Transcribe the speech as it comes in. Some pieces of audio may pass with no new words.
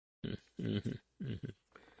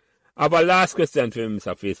I have a last question for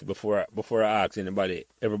Mr. Facey before I ask everybody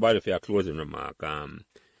for a closing remark.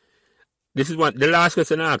 This is the last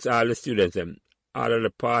question I ask all the students, all of the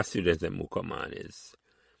past students who come on is,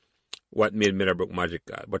 what made Meadowbrook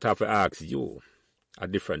magical? But I have to ask you a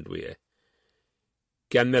different way.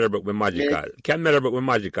 Can Meadowbrook be magical? Yeah. Can Meadowbrook be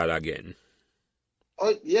magical again?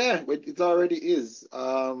 Oh yeah, it already is.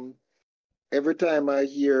 Every time I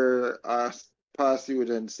hear a past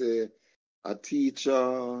student say a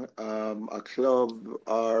teacher, a club,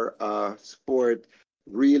 or a sport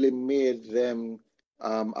really made them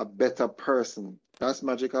a better person, that's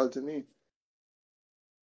magical to me.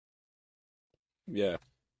 Yeah.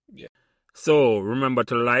 So remember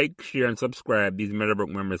to like, share, and subscribe these Meadowbrook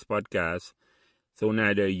Memories podcasts, so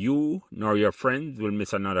neither you nor your friends will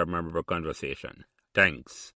miss another Meadowbrook conversation. Thanks.